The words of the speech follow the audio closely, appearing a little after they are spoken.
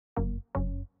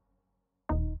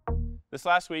This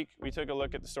last week, we took a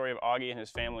look at the story of Augie and his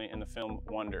family in the film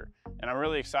Wonder. And I'm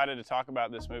really excited to talk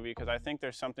about this movie because I think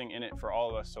there's something in it for all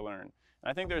of us to learn. And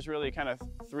I think there's really kind of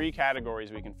three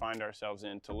categories we can find ourselves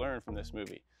in to learn from this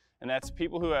movie. And that's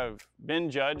people who have been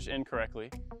judged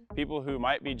incorrectly, people who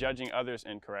might be judging others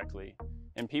incorrectly,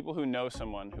 and people who know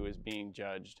someone who is being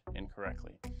judged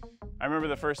incorrectly. I remember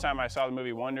the first time I saw the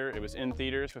movie Wonder, it was in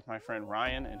theaters with my friend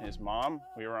Ryan and his mom.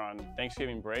 We were on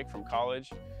Thanksgiving break from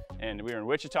college, and we were in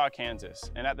Wichita,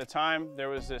 Kansas. And at the time, there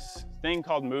was this thing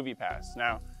called Movie Pass.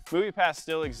 Now, Movie Pass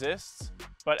still exists,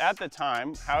 but at the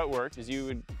time, how it worked is you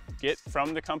would get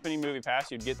from the company Movie Pass,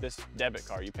 you'd get this debit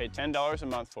card. You paid $10 a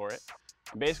month for it.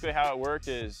 And basically how it worked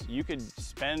is you could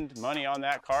spend money on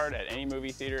that card at any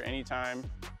movie theater, anytime,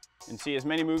 and see as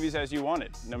many movies as you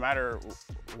wanted, no matter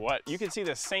what. You could see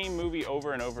the same movie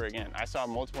over and over again. I saw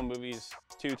multiple movies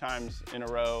 2 times in a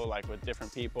row, like with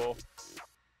different people.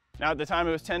 Now at the time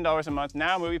it was $10 a month.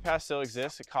 Now Movie Pass still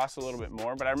exists. It costs a little bit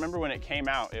more, but I remember when it came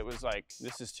out, it was like,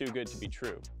 this is too good to be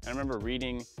true. I remember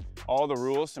reading all the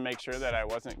rules to make sure that I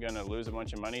wasn't gonna lose a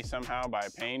bunch of money somehow by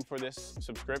paying for this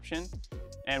subscription.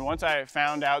 And once I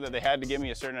found out that they had to give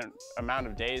me a certain amount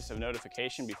of days of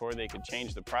notification before they could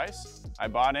change the price, I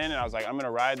bought in and I was like, I'm gonna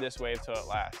ride this wave till it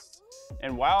lasts.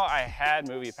 And while I had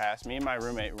Movie Pass, me and my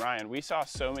roommate Ryan, we saw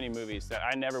so many movies that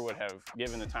I never would have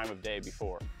given the time of day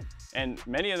before. And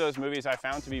many of those movies I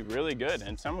found to be really good,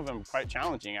 and some of them quite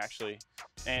challenging actually.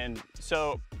 And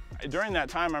so during that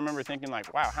time, I remember thinking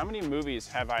like, wow, how many movies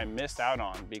have I missed out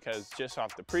on because just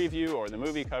off the preview or the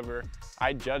movie cover,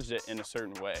 I judged it in a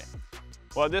certain way.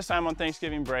 Well, this time on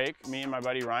Thanksgiving break, me and my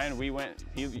buddy Ryan,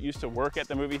 he used to work at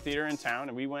the movie theater in town,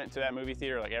 and we went to that movie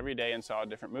theater like every day and saw a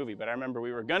different movie. But I remember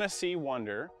we were gonna see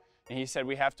Wonder, and he said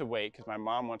we have to wait because my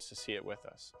mom wants to see it with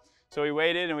us. So we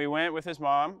waited and we went with his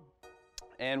mom,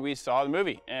 and we saw the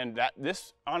movie. And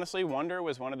honestly, Wonder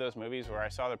was one of those movies where I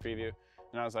saw the preview,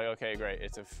 and I was like, okay, great,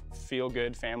 it's a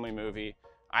feel-good family movie.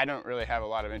 I don't really have a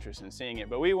lot of interest in seeing it,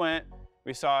 but we went,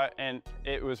 we saw it, and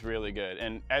it was really good.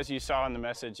 And as you saw in the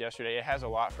message yesterday, it has a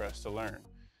lot for us to learn.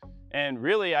 And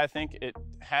really, I think it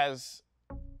has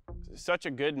such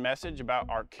a good message about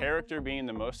our character being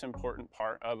the most important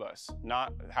part of us,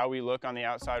 not how we look on the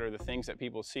outside or the things that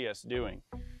people see us doing.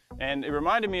 And it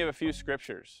reminded me of a few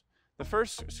scriptures. The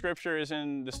first scripture is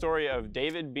in the story of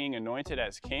David being anointed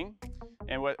as king.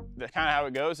 And kind of how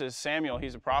it goes is Samuel,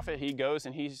 he's a prophet, he goes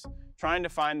and he's trying to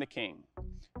find the king.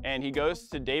 And he goes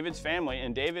to David's family,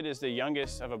 and David is the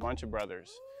youngest of a bunch of brothers.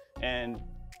 And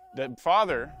the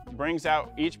father brings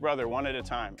out each brother one at a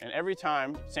time. And every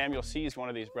time Samuel sees one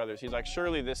of these brothers, he's like,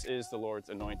 surely this is the Lord's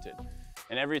anointed.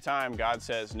 And every time God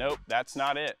says, nope, that's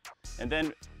not it. And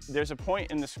then there's a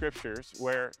point in the scriptures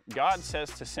where God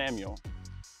says to Samuel,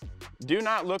 do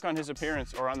not look on his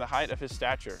appearance or on the height of his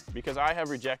stature, because I have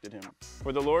rejected him.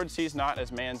 For the Lord sees not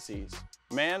as man sees.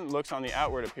 Man looks on the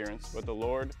outward appearance, but the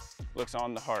Lord looks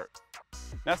on the heart.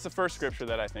 That's the first scripture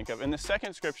that I think of. And the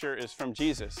second scripture is from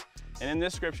Jesus. And in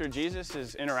this scripture, Jesus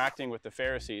is interacting with the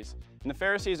Pharisees. And the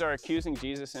Pharisees are accusing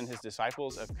Jesus and his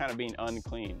disciples of kind of being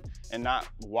unclean and not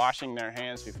washing their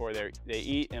hands before they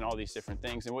eat and all these different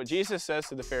things. And what Jesus says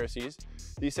to the Pharisees,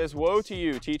 he says, woe to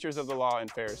you, teachers of the law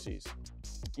and Pharisees,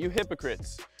 you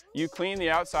hypocrites! You clean the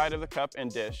outside of the cup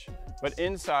and dish, but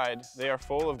inside they are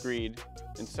full of greed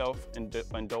and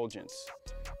self-indulgence.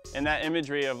 And that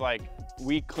imagery of like,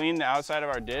 we clean the outside of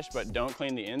our dish, but don't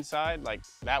clean the inside, like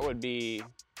that would be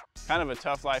kind of a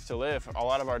tough life to live. A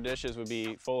lot of our dishes would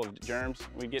be full of germs.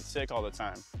 We'd get sick all the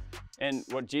time. And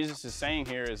what Jesus is saying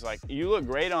here is like, you look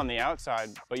great on the outside,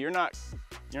 but you're not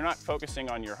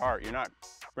focusing on your heart. You're not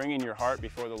bringing your heart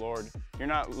before the Lord. You're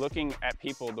not looking at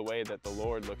people the way that the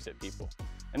Lord looks at people.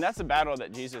 And that's the battle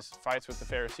that Jesus fights with the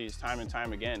Pharisees time and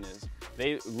time again, is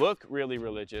they look really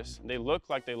religious, they look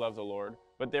like they love the Lord,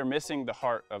 but they're missing the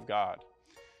heart of God.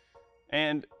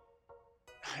 And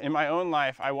in my own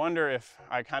life, I wonder if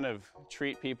I kind of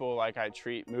treat people like I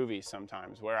treat movies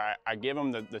sometimes, where I give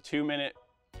them the 2-minute,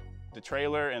 the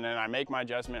trailer, and then I make my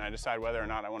judgment, I decide whether or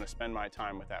not I want to spend my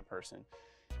time with that person.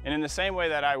 And in the same way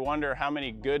that I wonder how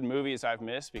many good movies I've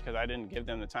missed because I didn't give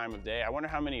them the time of day, I wonder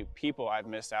how many people I've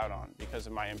missed out on because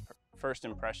of my first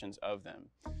impressions of them.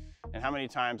 And how many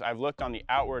times I've looked on the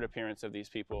outward appearance of these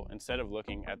people instead of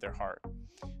looking at their heart.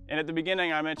 And at the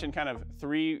beginning, I mentioned kind of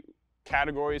 3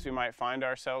 categories we might find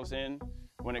ourselves in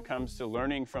when it comes to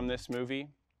learning from this movie.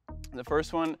 The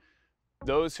first one,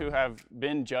 those who have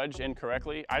been judged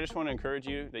incorrectly. I just want to encourage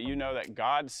you that you know that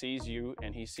God sees you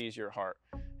and he sees your heart.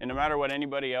 And no matter what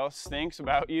anybody else thinks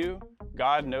about you,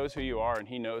 God knows who you are and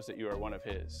he knows that you are one of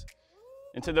his.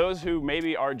 And to those who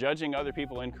maybe are judging other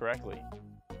people incorrectly,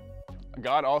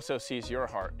 God also sees your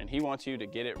heart, and He wants you to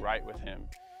get it right with Him.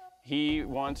 He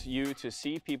wants you to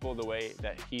see people the way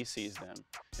that He sees them.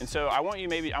 And so I want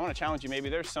to challenge you, maybe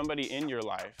there's somebody in your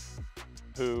life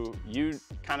who you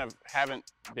kind of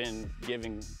haven't been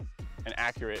giving an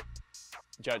accurate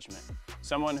judgment.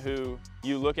 Someone who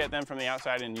you look at them from the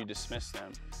outside and you dismiss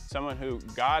them. Someone who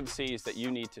God sees that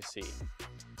you need to see.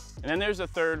 And then there's a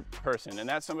third person, and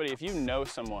that's somebody, if you know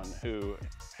someone who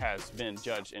has been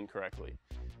judged incorrectly.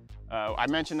 I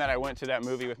mentioned that I went to that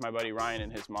movie with my buddy Ryan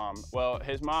and his mom. Well,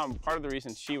 his mom, part of the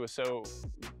reason she was so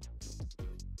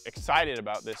excited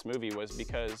about this movie was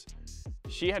because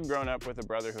she had grown up with a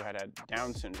brother who had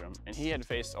Down syndrome, and he had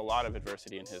faced a lot of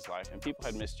adversity in his life, and people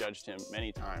had misjudged him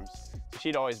many times. So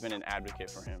she'd always been an advocate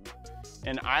for him.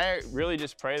 And I really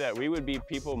just pray that we would be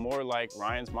people more like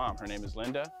Ryan's mom. Her name is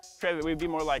Linda. Pray that we'd be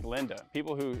more like Linda,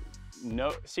 people who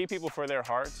see people for their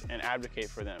hearts and advocate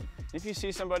for them. If you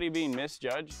see somebody being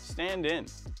misjudged, stand in.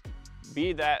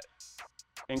 Be that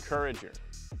encourager.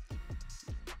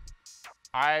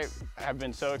 I have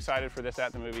been so excited for this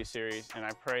At the Movies series, and I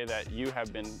pray that you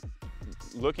have been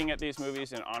looking at these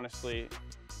movies and honestly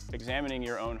examining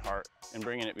your own heart and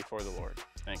bringing it before the Lord.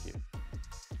 Thank you.